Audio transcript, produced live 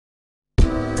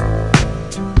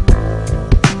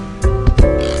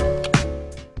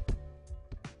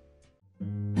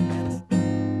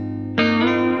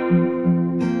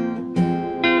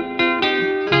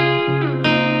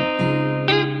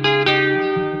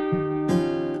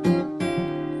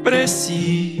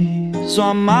Preciso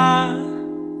amar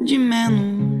de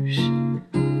menos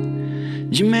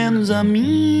a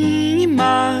mim e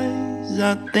mais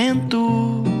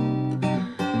atento.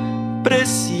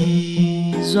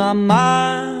 Preciso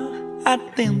amar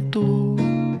atento,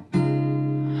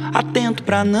 atento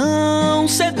pra não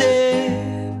ceder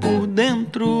por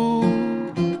dentro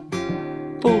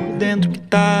que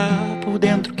tá, por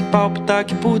dentro que palpita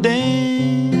aqui por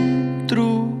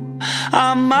dentro.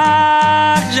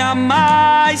 Amar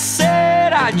jamais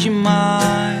será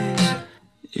demais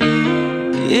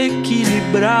e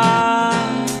equilibrar.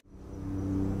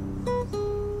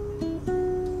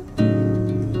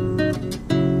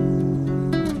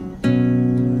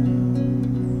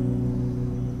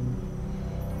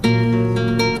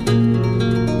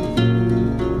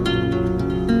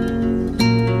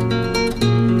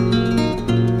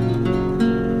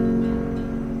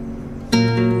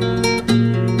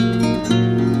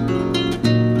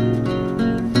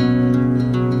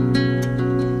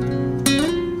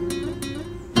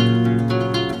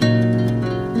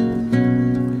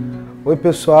 Oi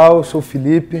pessoal, eu sou o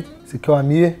Felipe, esse aqui é o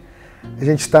Amir. A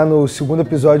gente está no segundo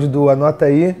episódio do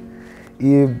Anotai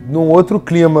e num outro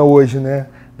clima hoje, né?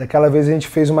 Daquela vez a gente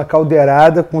fez uma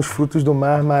caldeirada com os frutos do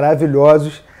mar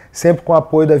maravilhosos, sempre com o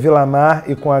apoio da Vila Mar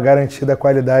e com a garantia da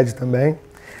qualidade também.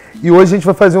 E hoje a gente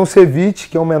vai fazer um ceviche,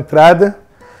 que é uma entrada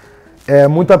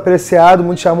muito apreciado,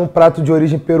 muitos chamam um prato de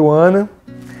origem peruana,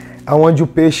 onde o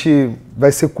peixe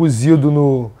vai ser cozido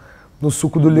no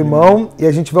suco do limão, e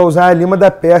a gente vai usar a lima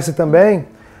da Pérsia também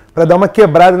para dar uma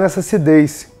quebrada nessa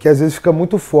acidez, que às vezes fica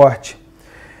muito forte.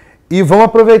 E vamos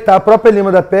aproveitar a própria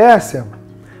lima da Pérsia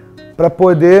para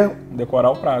poder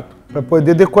decorar o prato. Para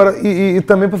poder decorar e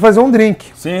também para fazer um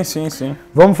drink. Sim, sim, sim.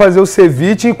 Vamos fazer o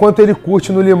ceviche enquanto ele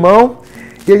curte no limão,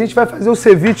 e a gente vai fazer o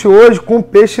ceviche hoje com um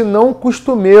peixe não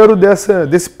costumeiro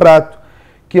desse prato,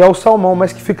 que é o salmão,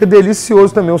 mas que fica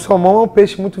delicioso também. O salmão é um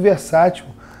peixe muito versátil.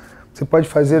 Você pode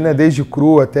fazer, né, desde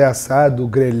cru até assado,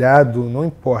 grelhado, não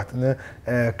importa, né?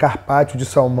 Carpaccio de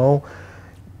salmão,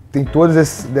 tem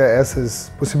todas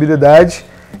essas possibilidades.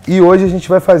 E hoje a gente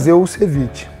vai fazer o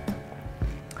ceviche.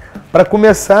 Para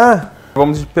começar,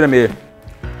 vamos espremer.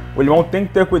 O limão tem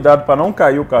que ter cuidado para não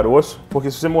cair o caroço,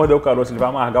 porque se você morder o caroço ele vai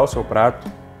amargar o seu prato,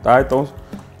 tá? Então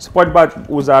você pode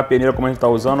usar a peneira como a gente está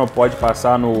usando, ou pode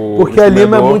passar no porque a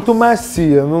lima é muito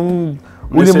macia, não...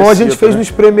 O limão a gente fez no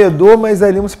espremedor, mas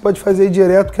a lima você pode fazer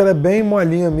direto, que ela é bem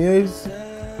molinha mesmo.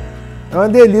 É uma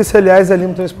delícia, aliás, a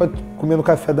lima também você pode comer no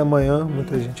café da manhã,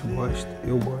 muita gente gosta,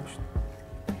 eu gosto.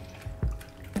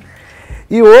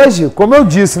 E hoje, como eu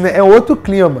disse, né, é outro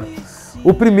clima.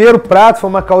 O primeiro prato foi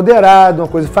uma caldeirada, uma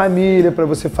coisa família, para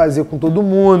você fazer com todo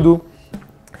mundo,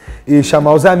 e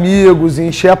chamar os amigos, e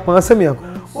encher a pança mesmo.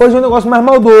 Hoje é um negócio mais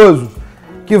maldoso,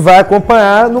 que vai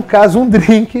acompanhar, no caso, um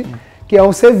drink, que é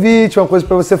um ceviche, uma coisa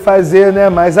para você fazer, né,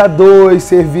 mais a dois,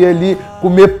 servir ali,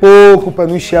 comer pouco, para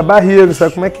não encher a barriga,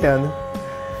 sabe como é que é, né?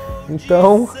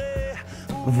 Então,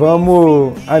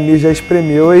 vamos, a Mir já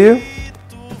espremeu aí.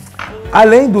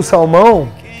 Além do salmão,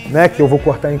 né, que eu vou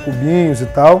cortar em cubinhos e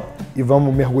tal, e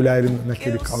vamos mergulhar ele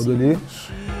naquele caldo ali,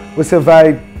 você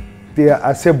vai ter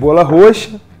a cebola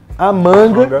roxa, a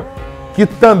manga, que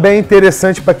também é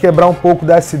interessante para quebrar um pouco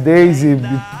da acidez e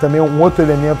também um outro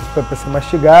elemento para ser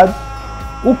mastigado.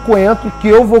 O coentro, que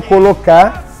eu vou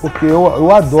colocar, porque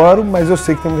eu adoro, mas eu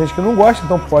sei que tem muita gente que não gosta,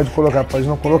 então pode colocar, pode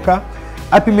não colocar.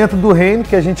 A pimenta do reino,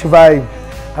 que a gente vai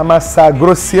amassar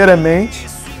grosseiramente,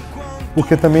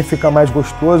 porque também fica mais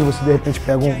gostoso, você de repente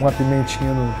pega uma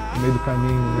pimentinha no meio do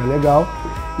caminho, é legal.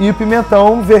 E o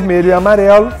pimentão vermelho e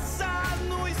amarelo,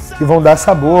 que vão dar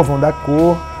sabor, vão dar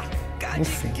cor,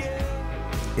 enfim.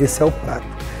 Esse é o prato.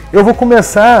 Eu vou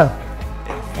começar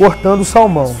cortando o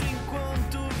salmão.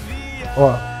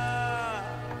 Ó,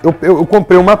 eu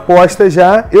comprei uma posta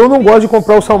já, eu não gosto de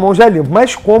comprar o salmão já limpo,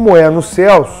 mas como é no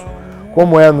Celso,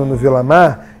 como é no Vila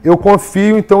Mar, eu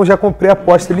confio, então já comprei a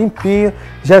posta limpinha,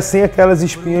 já sem aquelas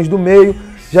espinhas do meio,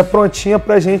 já prontinha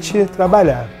pra gente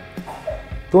trabalhar.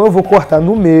 Então eu vou cortar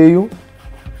no meio,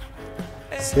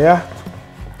 certo?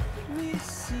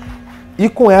 E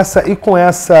com essa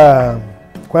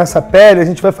pele a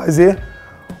gente vai fazer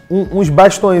uns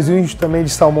bastõezinhos também de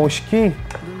salmão skin.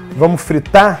 Vamos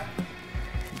fritar.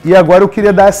 E agora eu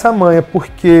queria dar essa manha,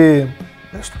 porque...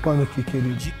 Presta o pano aqui,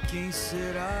 querido.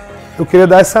 Eu queria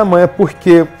dar essa manha,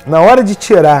 porque na hora de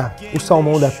tirar o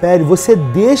salmão da pele, você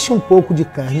deixa um pouco de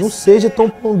carne. Não seja tão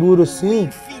pão duro assim.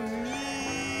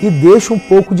 E deixa um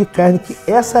pouco de carne, que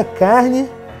essa carne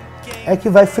é que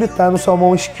vai fritar no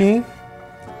salmão skin.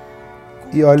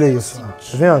 E olha isso, ó.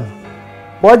 Tá vendo?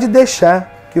 Pode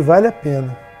deixar, que vale a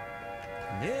pena.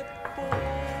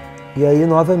 E aí,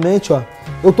 novamente, ó.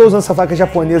 Eu tô usando essa faca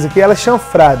japonesa aqui, ela é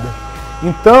chanfrada.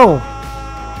 Então,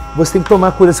 você tem que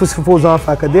tomar cuidado, se você for usar uma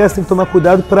faca dessa, tem que tomar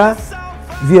cuidado para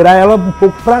virar ela um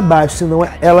pouco para baixo, senão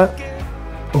ela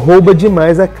rouba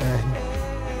demais a carne.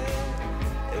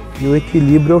 E o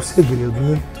equilíbrio é o segredo,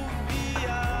 né?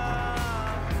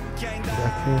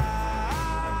 Aqui.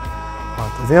 Ó,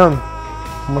 tá vendo?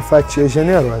 Uma fatia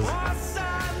generosa.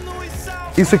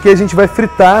 Isso aqui a gente vai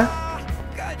fritar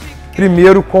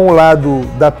primeiro com o lado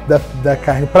da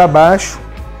carne para baixo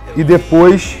e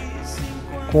depois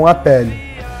com a pele.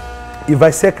 E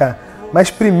vai secar.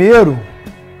 Mas primeiro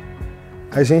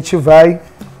a gente vai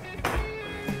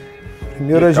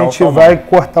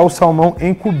cortar o salmão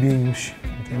em cubinhos,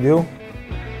 entendeu?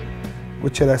 Vou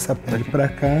tirar essa pele para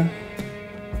cá.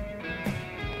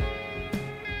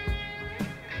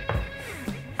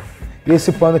 E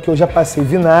esse pano aqui eu já passei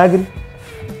vinagre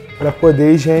para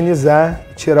poder higienizar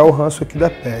e tirar o ranço aqui da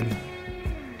pele.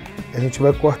 A gente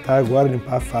vai cortar agora,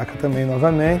 limpar a faca também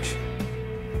novamente.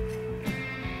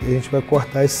 E a gente vai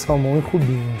cortar esse salmão em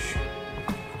cubinhos.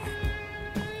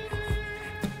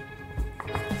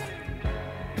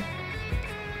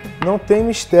 Não tem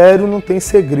mistério, não tem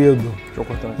segredo.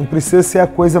 Não precisa ser a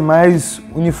coisa mais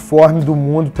uniforme do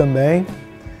mundo também,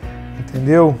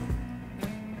 entendeu?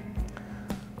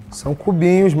 São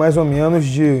cubinhos mais ou menos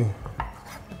de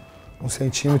 1,5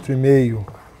 centímetro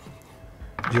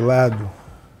de lado.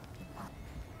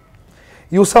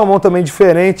 E o salmão também,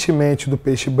 diferentemente do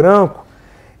peixe branco,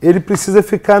 ele precisa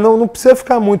ficar, não precisa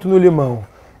ficar muito no limão.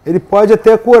 Ele pode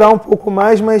até curar um pouco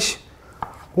mais, mas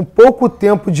com pouco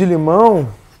tempo de limão,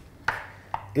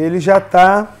 ele já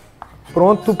está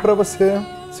pronto para você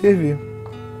servir.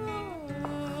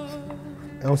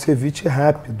 É um ceviche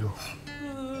rápido.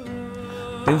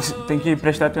 Tem que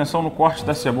prestar atenção no corte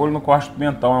da cebola e no corte do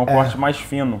pimentão, é um corte mais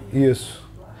fino. Isso.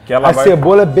 Que ela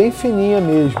cebola é bem fininha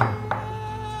mesmo.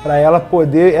 Para ela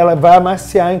poder, ela vai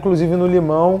amaciar inclusive no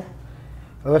limão.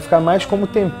 Ela vai ficar mais como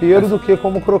tempero do que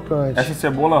como crocante. Essa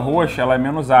cebola roxa, ela é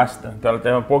menos ácida. Então ela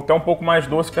tem até um pouco mais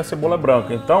doce que a cebola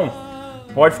branca. Então,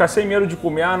 pode ficar sem medo de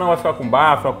comer. Ah, não, vai ficar com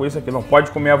bafo, com isso, aquilo. Não, pode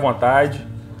comer à vontade.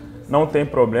 Não tem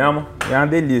problema. É uma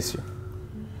delícia.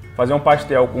 Fazer um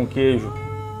pastel com queijo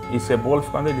e cebola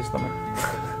fica uma delícia também.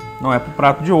 Não é pro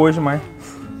prato de hoje, mas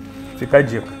fica a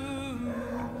dica.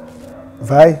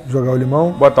 Vai jogar o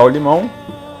limão? Botar o limão.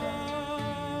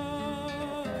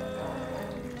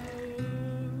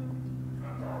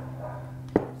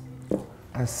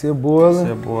 A cebola.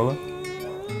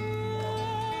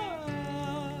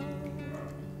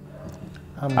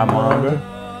 A manga.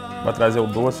 Vai trazer o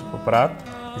doce pro prato,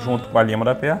 junto com a lima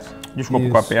da peça.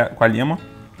 Desculpa, com a lima.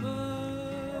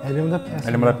 É a lima da peça. É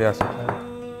a lima da peça.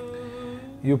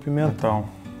 E o pimentão.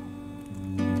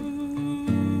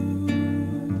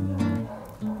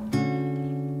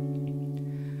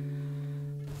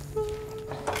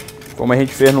 Como a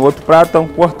gente fez no outro prato,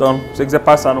 estamos cortando. Se você quiser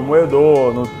passar no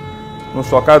moedor, no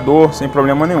socador, sem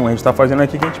problema nenhum. A gente está fazendo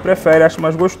aqui que a gente prefere, acha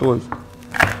mais gostoso.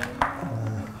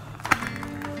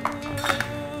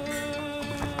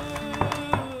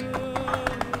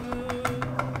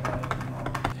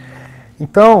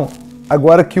 Então,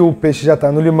 agora que o peixe já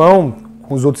está no limão,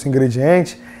 com os outros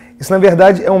ingredientes, isso na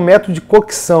verdade é um método de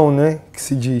cocção, né, que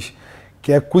se diz,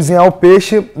 que é cozinhar o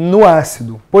peixe no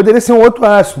ácido. Poderia ser um outro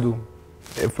ácido,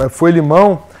 foi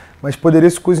limão, mas poderia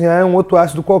se cozinhar em um outro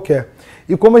ácido qualquer.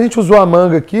 E como a gente usou a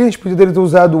manga aqui, a gente poderia ter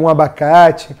usado um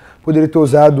abacate, poderia ter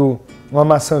usado uma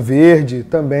maçã verde,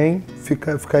 também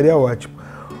ficaria ótimo.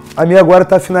 A minha agora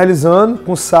está finalizando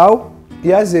com sal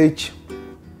e azeite.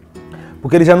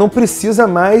 Porque ele já não precisa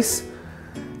mais,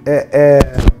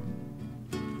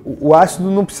 o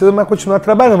ácido não precisa mais continuar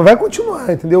trabalhando, vai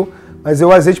continuar, entendeu? Mas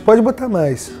o azeite pode botar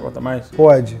mais. Bota mais?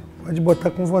 Pode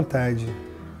botar com vontade.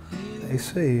 É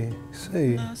isso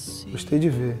aí, gostei de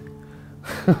ver.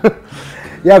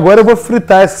 E agora eu vou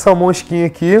fritar esse salmão-esquinha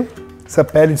aqui, essa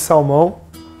pele de salmão,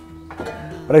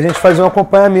 pra gente fazer um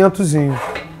acompanhamentozinho.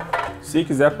 Se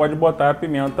quiser pode botar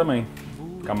pimenta também,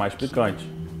 fica mais picante.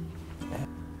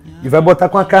 E vai botar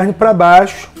com a carne para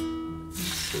baixo.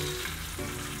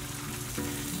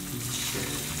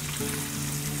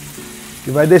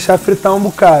 E vai deixar fritar um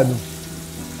bocado.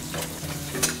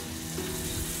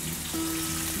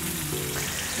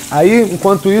 Aí,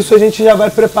 enquanto isso, a gente já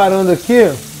vai preparando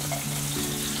aqui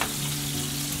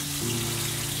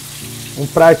um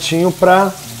pratinho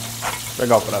para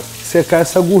pegar o prato, secar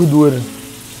essa gordura.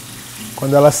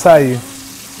 Quando ela sair.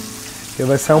 Porque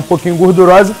vai sair um pouquinho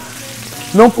gordurosa.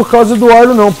 Não por causa do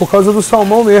óleo não, por causa do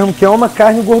salmão mesmo, que é uma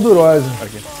carne gordurosa.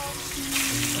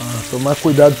 Tomar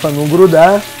cuidado para não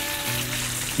grudar,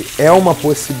 que é uma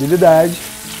possibilidade.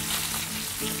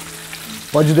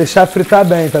 Pode deixar fritar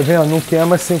bem, tá vendo? Não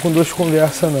queima assim com duas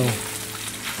conversas, não. Aí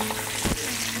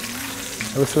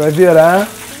você vai virar,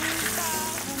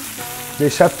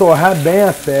 deixar torrar bem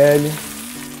a pele.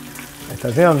 Aí, tá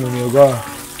vendo, meu amigo? Ó,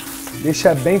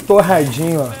 deixa bem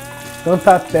torradinho, ó. Tanto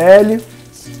a pele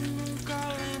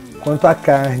quanto a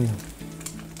carne.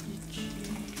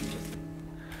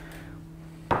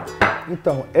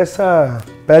 Então, essa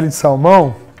pele de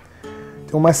salmão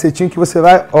tem um macetinho que você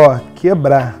vai, ó,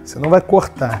 quebrar. Você não vai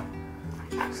cortar.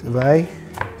 Você vai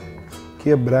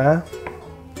quebrar.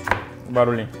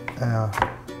 Barulhinho. É, ó. Tá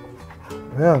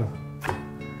vendo?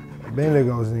 É bem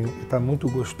legalzinho. E tá muito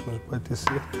gostoso, pode ter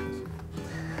certeza.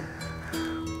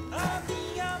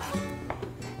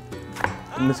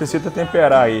 Necessita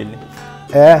temperar ele.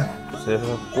 É. Você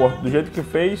do jeito que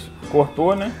fez,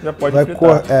 cortou, né? Já pode Vai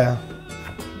fritar. É.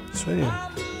 Isso aí.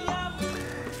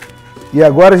 E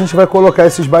agora a gente vai colocar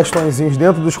esses bastõezinhos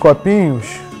dentro dos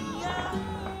copinhos.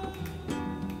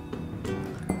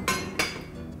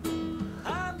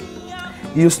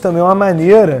 E isso também é uma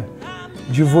maneira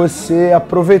de você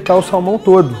aproveitar o salmão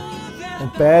todo. Com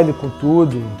pele, com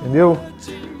tudo, entendeu?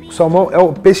 O salmão é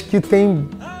o peixe que tem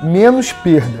menos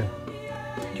perda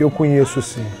que eu conheço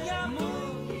assim.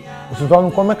 Você só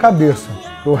não come a cabeça,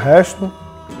 porque o resto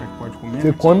Pode comer.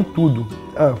 você come tudo.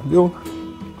 Ah, deu?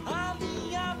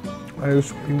 Aí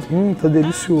tá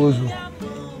delicioso.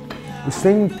 E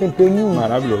sem tempero nenhum.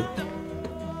 Maravilhoso.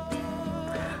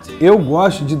 Eu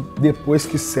gosto de, depois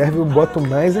que serve, eu boto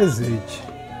mais azeite.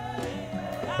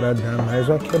 Pra dar mais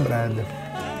uma quebrada.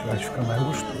 Eu acho que fica mais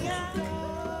gostoso.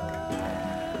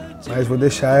 Mas vou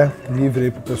deixar livre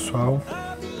aí pro pessoal.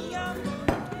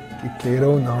 Que queira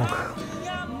ou não.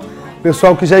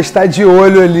 Pessoal que já está de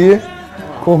olho ali,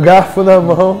 com o garfo na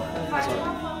mão.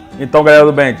 Então, galera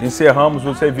do bem, encerramos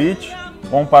o ceviche.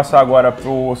 Vamos passar agora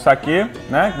pro saquê,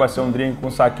 né? Que vai ser um drink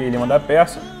com saquê e lima da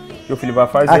Pérsia, que o Felipe vai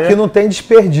fazer. Aqui não tem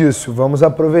desperdício. Vamos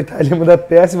aproveitar a lima da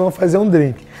Pérsia e vamos fazer um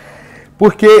drink.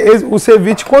 Porque o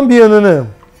ceviche combina, né?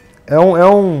 É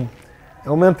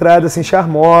uma entrada assim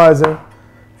charmosa.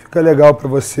 Fica legal para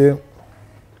você,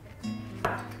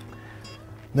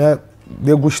 né,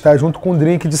 degustar junto com um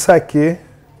drink de saquê.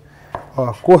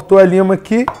 Ó, cortou a lima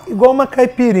aqui, igual uma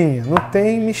caipirinha, não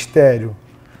tem mistério,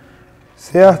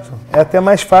 certo? É até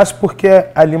mais fácil porque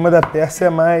a lima da Pérsia é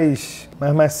mais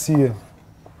macia.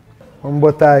 Vamos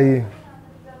botar aí.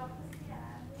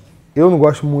 Eu não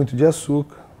gosto muito de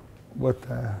açúcar. Vou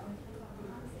botar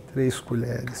 3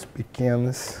 colheres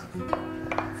pequenas.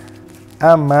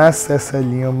 Amassa essa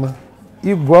lima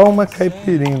igual uma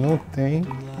caipirinha, não tem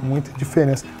muita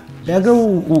diferença. Pega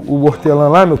o hortelã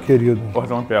lá, meu querido.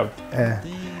 Hortelã pega. É.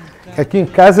 Aqui em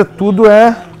casa tudo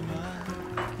é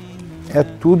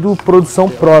tudo produção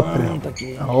própria.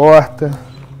 A horta.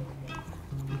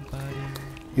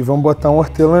 E vamos botar um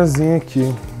hortelãzinho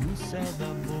aqui.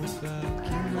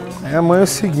 Aí amanhã é o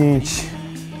seguinte.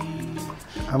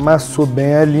 Amassou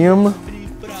bem a lima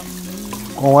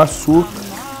com açúcar.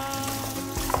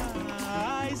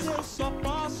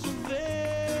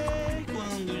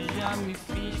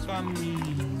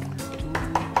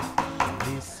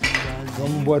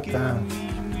 Vamos botar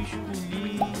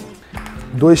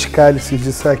 2 cálices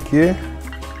de saquê,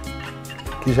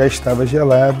 que já estava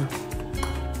gelado.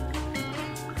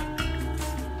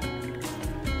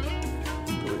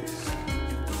 2.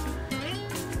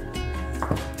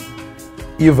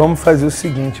 E vamos fazer o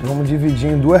seguinte, vamos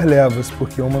dividir em 2 levas,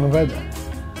 porque uma não vai dar.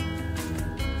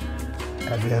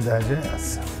 A verdade é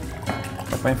essa.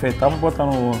 É pra enfeitar ou botar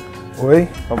no... Oi?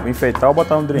 Pra enfeitar ou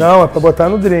botar no drink? Não, é pra botar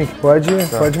no drink. Pode mandar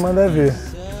ver. Pode mandar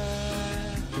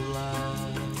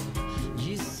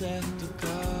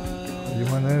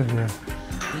ver.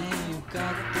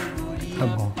 Tá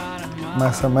bom.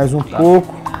 Massa mais um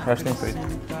pouco. Já tem feito.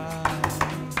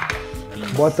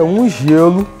 Bota um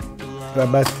gelo pra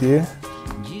bater.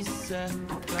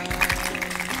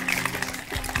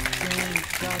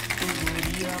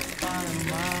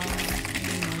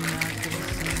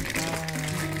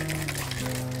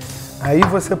 Aí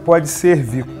você pode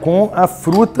servir com a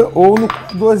fruta ou no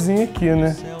coadorzinho aqui,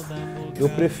 né? Eu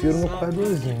prefiro no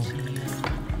coadorzinho.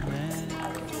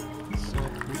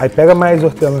 Aí pega mais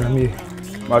hortelã, Mir.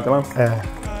 Hortelã? É,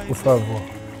 por favor.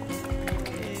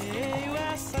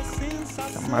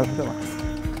 Mais hortelã.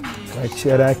 Vai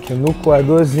tirar aqui no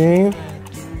coadorzinho.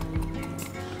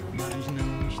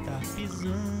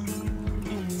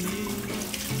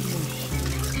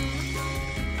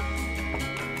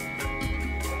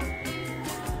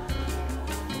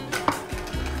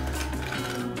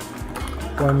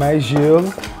 Põe mais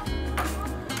gelo.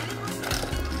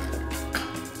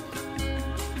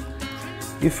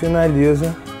 E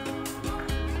finaliza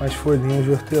as folhinhas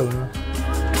de hortelã.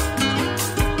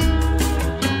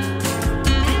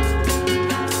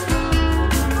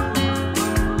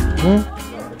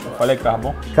 Falei que tava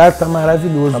bom? Cara, tá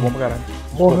maravilhoso. Tá bom pra caralho.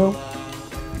 Porra.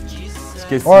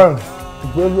 Esqueci. Olha,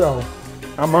 especial.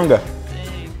 A manga.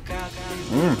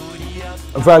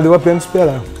 Valeu a pena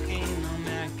esperar.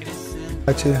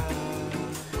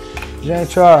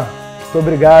 Gente, ó, muito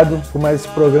obrigado por mais esse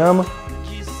programa.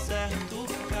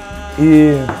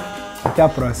 E até a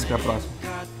próxima. Até a próxima.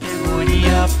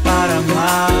 Categoria para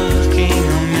amar quem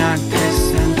não me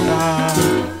acrescentar.